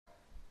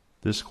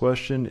This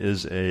question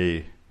is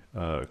a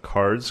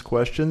cards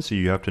question, so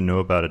you have to know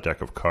about a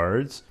deck of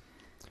cards.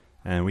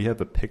 And we have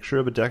a picture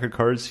of a deck of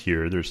cards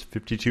here. There's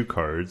 52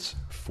 cards,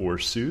 4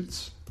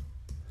 suits.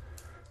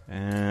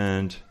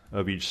 And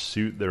of each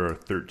suit, there are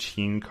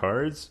 13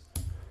 cards.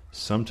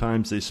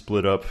 Sometimes they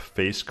split up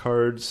face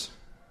cards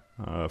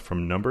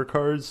from number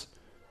cards.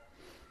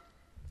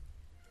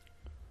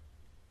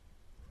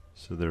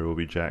 So there will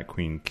be Jack,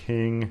 Queen,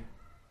 King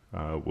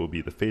will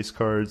be the face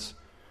cards.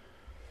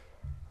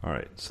 All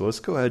right, so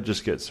let's go ahead and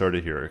just get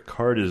started here. A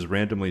card is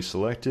randomly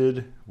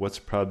selected. What's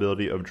the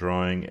probability of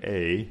drawing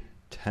a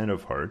 10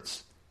 of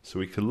hearts? So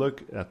we could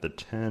look at the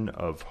 10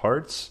 of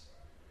hearts.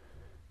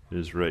 It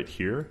is right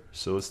here.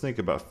 So let's think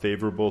about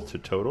favorable to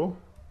total.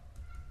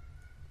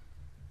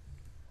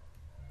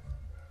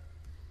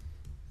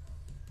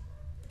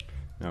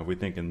 Now if we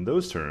think in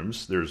those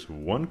terms, there's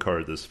one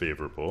card that's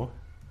favorable,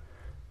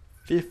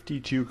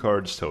 52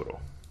 cards total.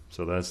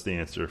 So that's the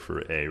answer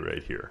for A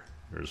right here.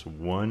 There's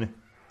one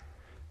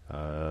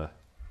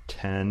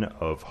 10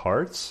 of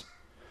hearts.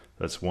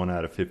 That's 1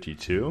 out of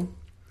 52.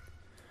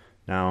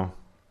 Now,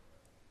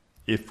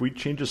 if we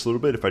change this a little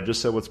bit, if I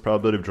just said what's the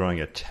probability of drawing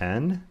a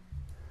 10,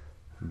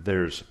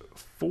 there's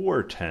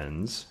 4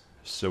 10s,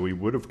 so we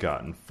would have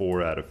gotten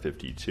 4 out of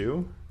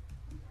 52.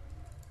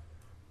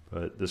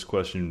 But this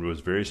question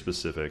was very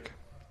specific.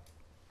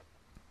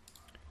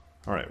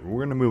 All right, we're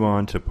going to move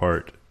on to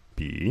part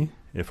B.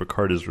 If a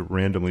card is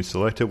randomly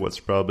selected, what's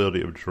the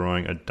probability of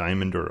drawing a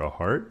diamond or a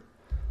heart?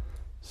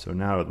 So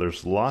now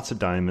there's lots of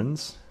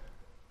diamonds,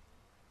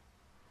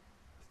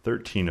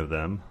 13 of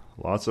them,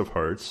 lots of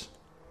hearts,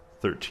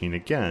 13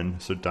 again,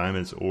 so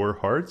diamonds or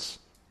hearts.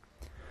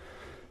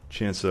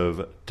 Chance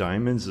of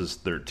diamonds is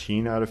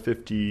 13 out of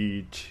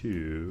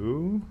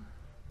 52.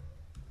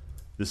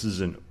 This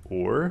is an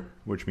OR,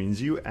 which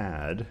means you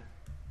add.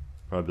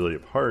 Probability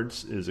of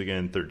hearts is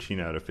again 13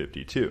 out of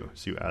 52.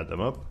 So you add them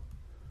up.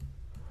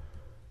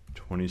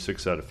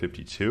 26 out of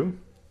 52.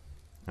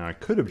 Now I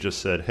could have just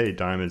said, hey,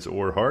 diamonds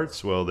or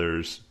hearts. Well,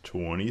 there's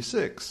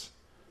 26.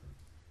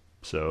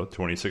 So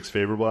 26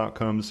 favorable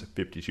outcomes,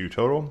 52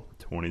 total,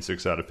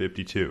 26 out of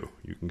 52.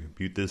 You can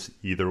compute this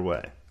either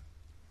way.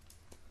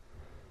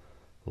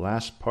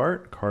 Last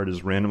part, card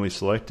is randomly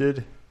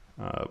selected.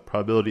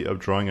 Probability of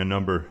drawing a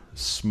number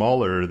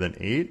smaller than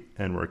 8,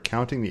 and we're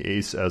counting the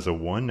ace as a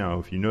 1. Now,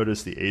 if you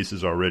notice, the ace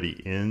is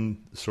already in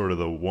sort of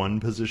the 1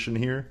 position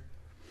here.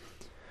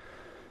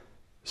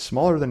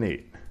 Smaller than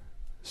 8.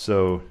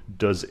 So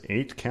does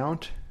 8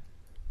 count?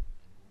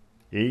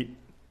 8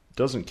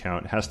 doesn't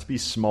count. It has to be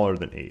smaller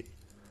than 8.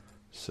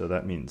 So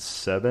that means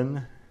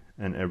 7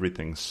 and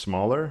everything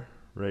smaller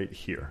right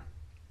here.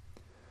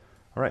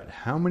 All right,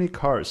 how many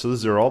cards? So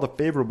these are all the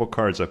favorable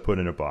cards I put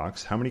in a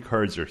box. How many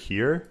cards are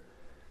here?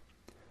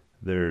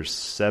 There's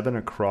 7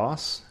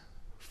 across,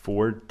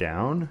 4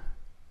 down.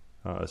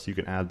 So you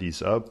can add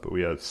these up, but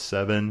we have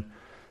 7,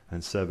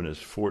 and 7 is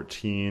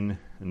 14.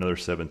 Another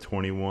 7,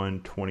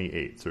 21,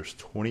 28. So there's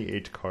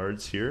 28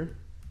 cards here.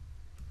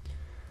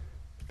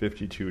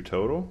 52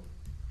 total.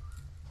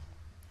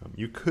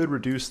 You could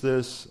reduce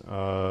this.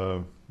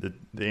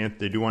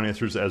 They do want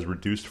answers as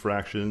reduced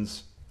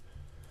fractions.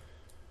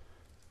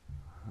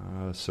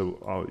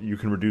 So you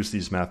can reduce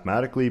these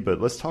mathematically,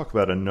 but let's talk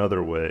about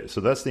another way.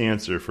 So that's the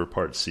answer for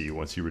part C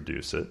once you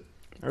reduce it.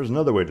 There's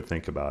another way to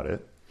think about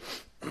it.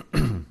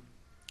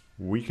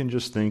 We can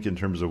just think in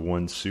terms of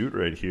one suit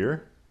right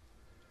here.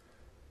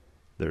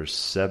 There's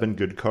 7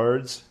 good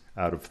cards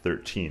out of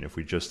 13 if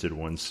we just did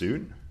one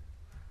suit.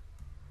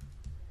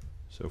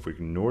 So if we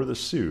ignore the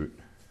suit,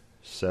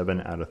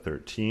 7 out of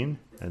 13,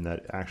 and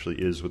that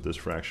actually is what this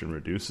fraction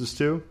reduces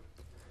to.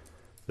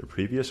 The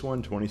previous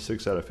one,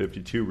 26 out of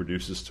 52,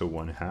 reduces to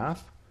 1/2.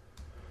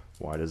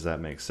 Why does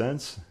that make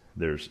sense?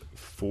 There's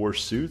 4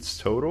 suits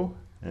total,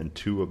 and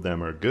 2 of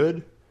them are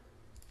good.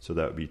 So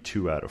that would be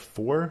 2 out of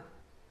 4,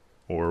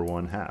 or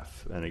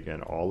 1/2. And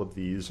again, all of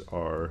these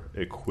are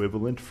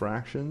equivalent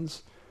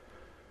fractions,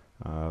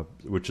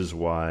 which is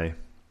why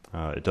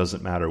it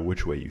doesn't matter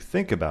which way you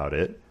think about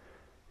it.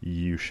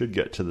 You should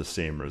get to the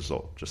same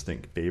result. Just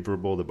think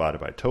favorable divided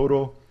by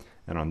total.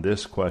 And on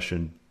this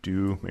question,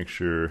 do make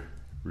sure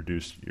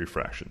reduce your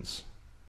fractions.